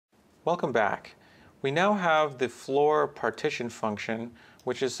Welcome back. We now have the floor partition function,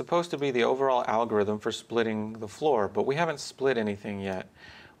 which is supposed to be the overall algorithm for splitting the floor, but we haven't split anything yet.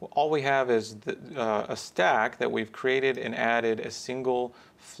 All we have is a stack that we've created and added a single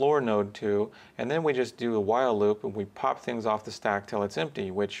floor node to, and then we just do a while loop and we pop things off the stack till it's empty,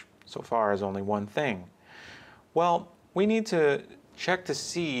 which so far is only one thing. Well, we need to check to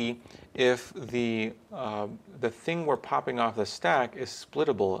see if the thing we're popping off the stack is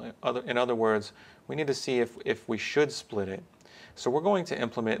splittable. In other words, we need to see if we should split it. So we're going to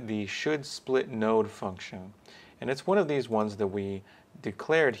implement the should split node function. And it's one of these ones that we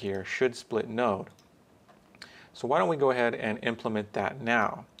declared here, should split node. So why don't we go ahead and implement that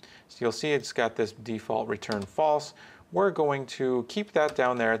now. So you'll see it's got this default return false. We're going to keep that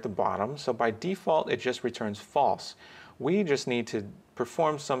down there at the bottom. So by default, it just returns false. We just need to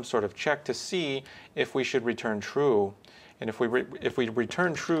perform some sort of check to see if we should return true. And if we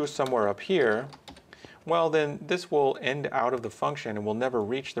return true somewhere up here, well, then this will end out of the function and we'll never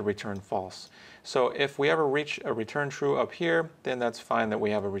reach the return false. So if we ever reach a return true up here, then that's fine that we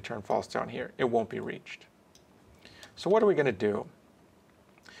have a return false down here. It won't be reached. So what are we going to do?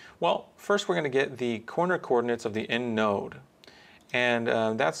 Well, first we're going to get the corner coordinates of the end node. And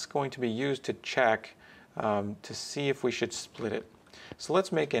that's going to be used to check to see if we should split it. So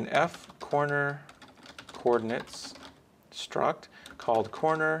let's make an f corner coordinates struct called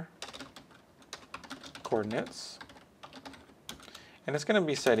corner coordinates. And it's going to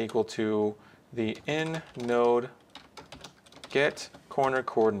be set equal to the in node get corner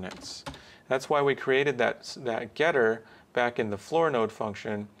coordinates. That's why we created that getter back in the floor node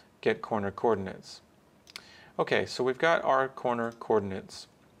function, get corner coordinates. Okay, so we've got our corner coordinates.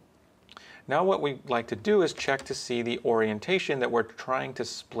 Now what we'd like to do is check to see the orientation that we're trying to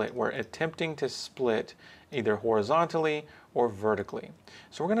split. We're attempting to split either horizontally or vertically.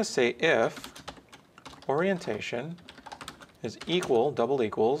 So we're going to say if orientation is equal, double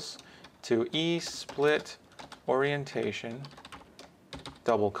equals, to e split orientation,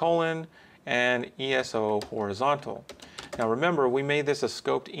 double colon, and ESO horizontal. Now remember, we made this a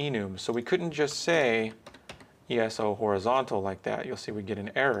scoped enum, so we couldn't just say ESO horizontal like that. You'll see we get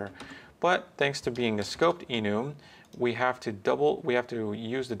an error. But thanks to being a scoped enum, we have to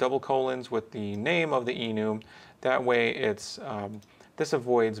use the double colons with the name of the enum. That way this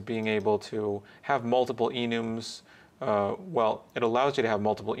avoids being able to have multiple enums. Well, it allows you to have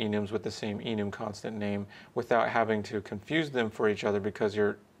multiple enums with the same enum constant name without having to confuse them for each other because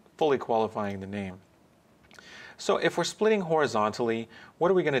you're fully qualifying the name. So if we're splitting horizontally, what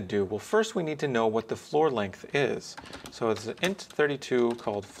are we going to do? Well, first we need to know what the floor length is. So it's an int 32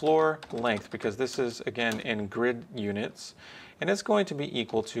 called floor length because this is, again, in grid units. And it's going to be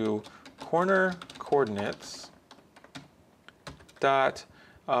equal to corner coordinates dot,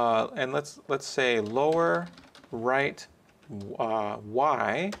 and let's say lower right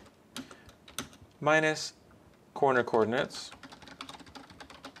y minus corner coordinates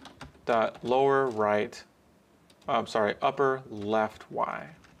dot lower right upper left y.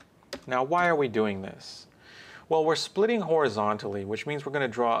 Now, why are we doing this? Well, we're splitting horizontally, which means we're going to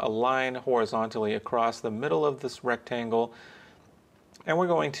draw a line horizontally across the middle of this rectangle, and we're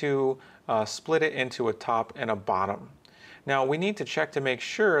going to split it into a top and a bottom. Now, we need to check to make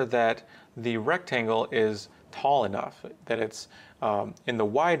sure that the rectangle is tall enough, that it's in the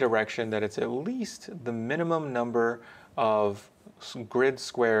y direction, that it's at least the minimum number of grid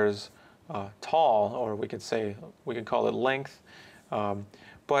squares tall, or we could call it length,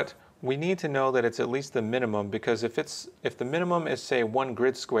 but we need to know that it's at least the minimum, because if the minimum is, say, 1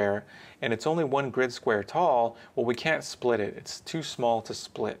 grid square and it's only 1 grid square tall, well, we can't split it. It's too small to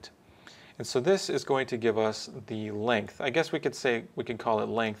split. And so this is going to give us the length. I guess we could call it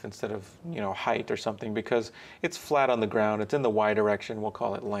length instead of, height or something, because it's flat on the ground, it's in the y direction, we'll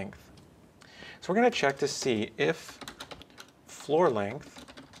call it length. So we're going to check to see if floor length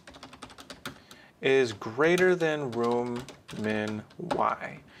is greater than room min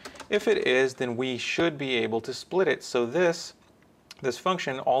y. If it is, then we should be able to split it. So this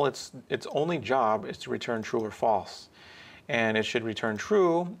function, its only job is to return true or false. And it should return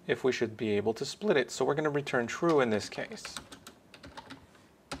true if we should be able to split it. So we're going to return true in this case.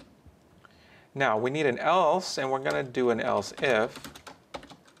 Now we need an else, and we're going to do an else if.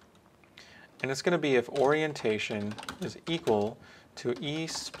 And it's going to be if orientation is equal to e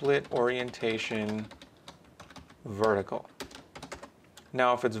split orientation vertical.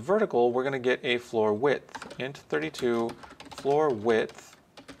 Now if it's vertical, we're going to get a floor width, int 32 floor width,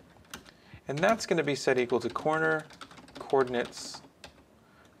 and that's going to be set equal to corner coordinates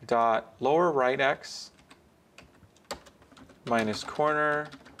dot lower right x minus corner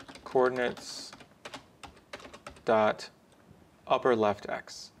coordinates dot upper left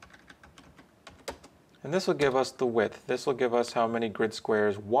x. And this will give us the width. This will give us how many grid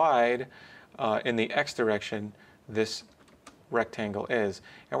squares wide in the x direction this rectangle is.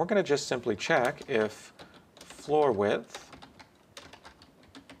 And we're going to just simply check if floor width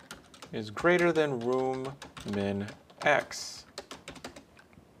is greater than room min x.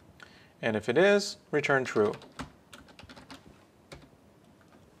 And if it is, return true.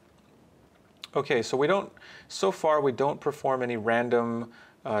 Okay, so far we don't perform any random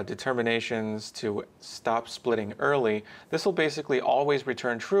determinations to stop splitting early. This will basically always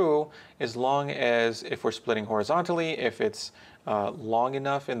return true as long as if we're splitting horizontally, if it's long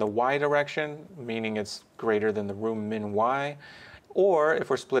enough in the y direction, meaning it's greater than the room min y, or if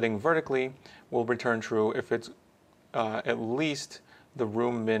we're splitting vertically, we'll return true if it's at least the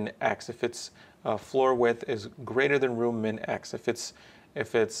room min x, if its floor width is greater than room min x. If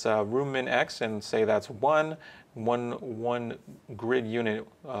it's room min x, and say that's one grid unit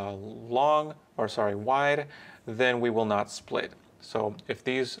wide, then we will not split. So if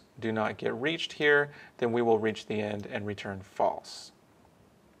these do not get reached here, then we will reach the end and return false.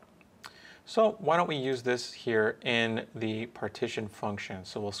 So why don't we use this here in the partition function?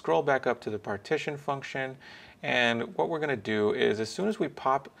 So we'll scroll back up to the partition function, and what we're going to do is as soon as we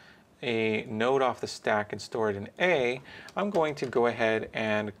pop a node off the stack and store it in A, I'm going to go ahead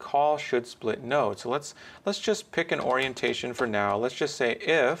and call should split node. So let's just pick an orientation for now. Let's just say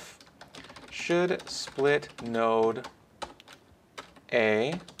if should split node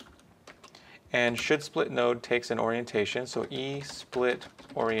A, and should split node takes an orientation, so E split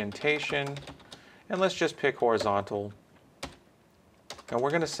orientation, and let's just pick horizontal. And we're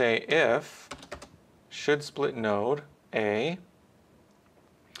going to say if should split node A,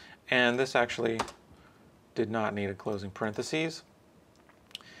 and this actually did not need a closing parentheses.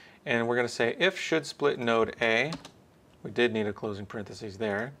 And we're going to say if should split node A, we did need a closing parentheses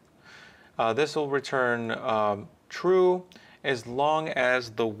there. This will return true as long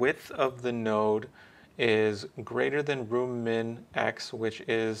as the width of the node is greater than room min x, which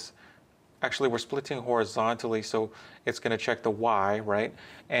is, actually we're splitting horizontally, so it's going to check the y, right?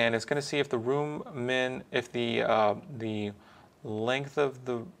 And it's going to see if the room min, if the length of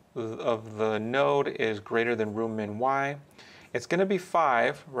the node is greater than room min y. It's going to be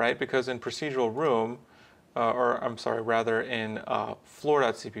 5, right? Because in procedural room, rather in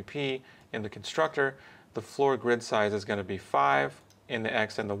floor.cpp, in the constructor, the floor grid size is going to be 5 in the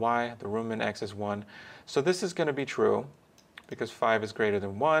x and the y. The room min x is 1. So this is going to be true because 5 is greater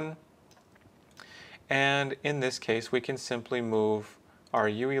than 1. And in this case, we can simply move our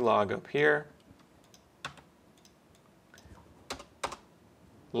UE log up here,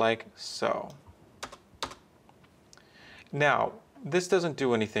 like so. Now, this doesn't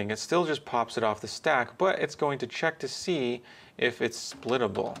do anything. It still just pops it off the stack, but it's going to check to see if it's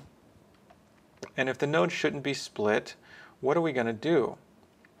splittable. And if the node shouldn't be split, what are we going to do?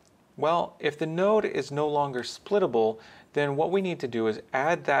 Well, if the node is no longer splittable, then what we need to do is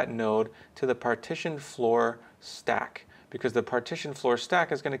add that node to the partition floor stack, because the partition floor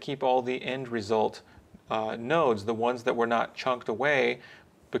stack is going to keep all the end result nodes, the ones that were not chunked away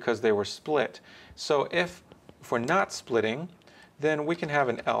because they were split. So if we're not splitting, then we can have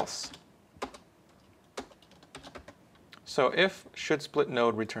an else. So if should split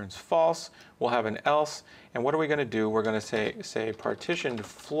node returns false, we'll have an else. And what are we going to do? We're going to say partitioned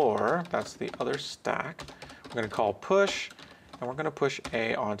floor, that's the other stack. We're going to call push, and we're going to push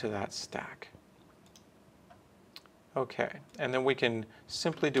A onto that stack. Okay, and then we can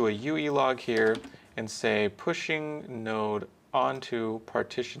simply do a UE log here and say pushing node onto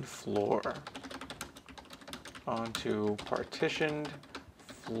partitioned floor, onto partitioned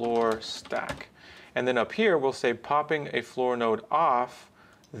floor stack. And then up here, we'll say popping a floor node off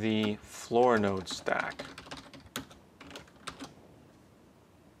the floor node stack.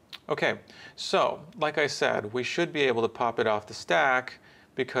 Okay, so like I said, we should be able to pop it off the stack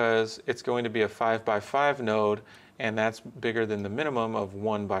because it's going to be a 5 by 5 node, and that's bigger than the minimum of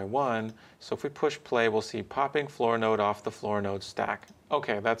 1 by 1. So if we push play, we'll see popping floor node off the floor node stack.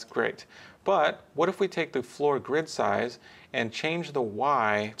 Okay, that's great. But what if we take the floor grid size and change the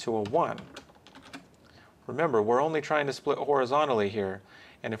y to a 1? Remember, we're only trying to split horizontally here.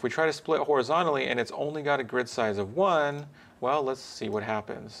 And if we try to split horizontally and it's only got a grid size of 1, well, let's see what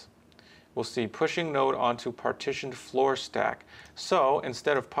happens. We'll see pushing node onto partitioned floor stack. So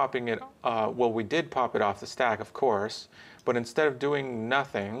instead of popping it, well, we did pop it off the stack, of course, but instead of doing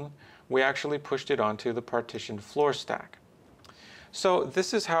nothing, we actually pushed it onto the partitioned floor stack. So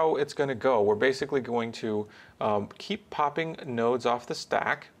this is how it's going to go. We're basically going to keep popping nodes off the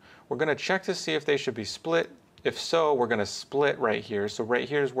stack. We're going to check to see if they should be split. If so, we're going to split right here. So right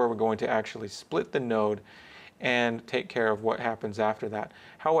here is where we're going to actually split the node and take care of what happens after that.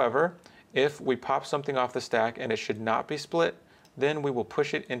 However, if we pop something off the stack and it should not be split, then we will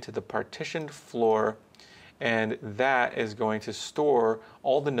push it into the partitioned floor, and that is going to store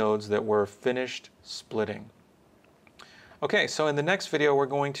all the nodes that were finished splitting. Okay, so in the next video we're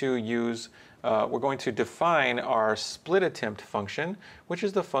going to define our split attempt function, which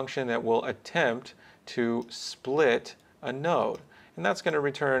is the function that will attempt to split a node. And that's going to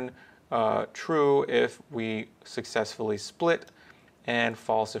return true if we successfully split and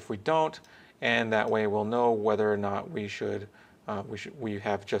false if we don't. And that way we'll know whether or not we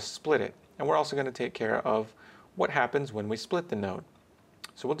have just split it. And we're also going to take care of what happens when we split the node.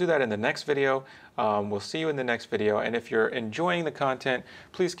 So we'll do that in the next video. We'll see you in the next video. And if you're enjoying the content,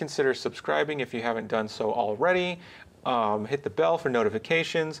 please consider subscribing if you haven't done so already. Hit the bell for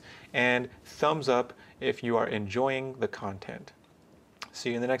notifications and thumbs up if you are enjoying the content. See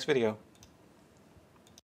you in the next video.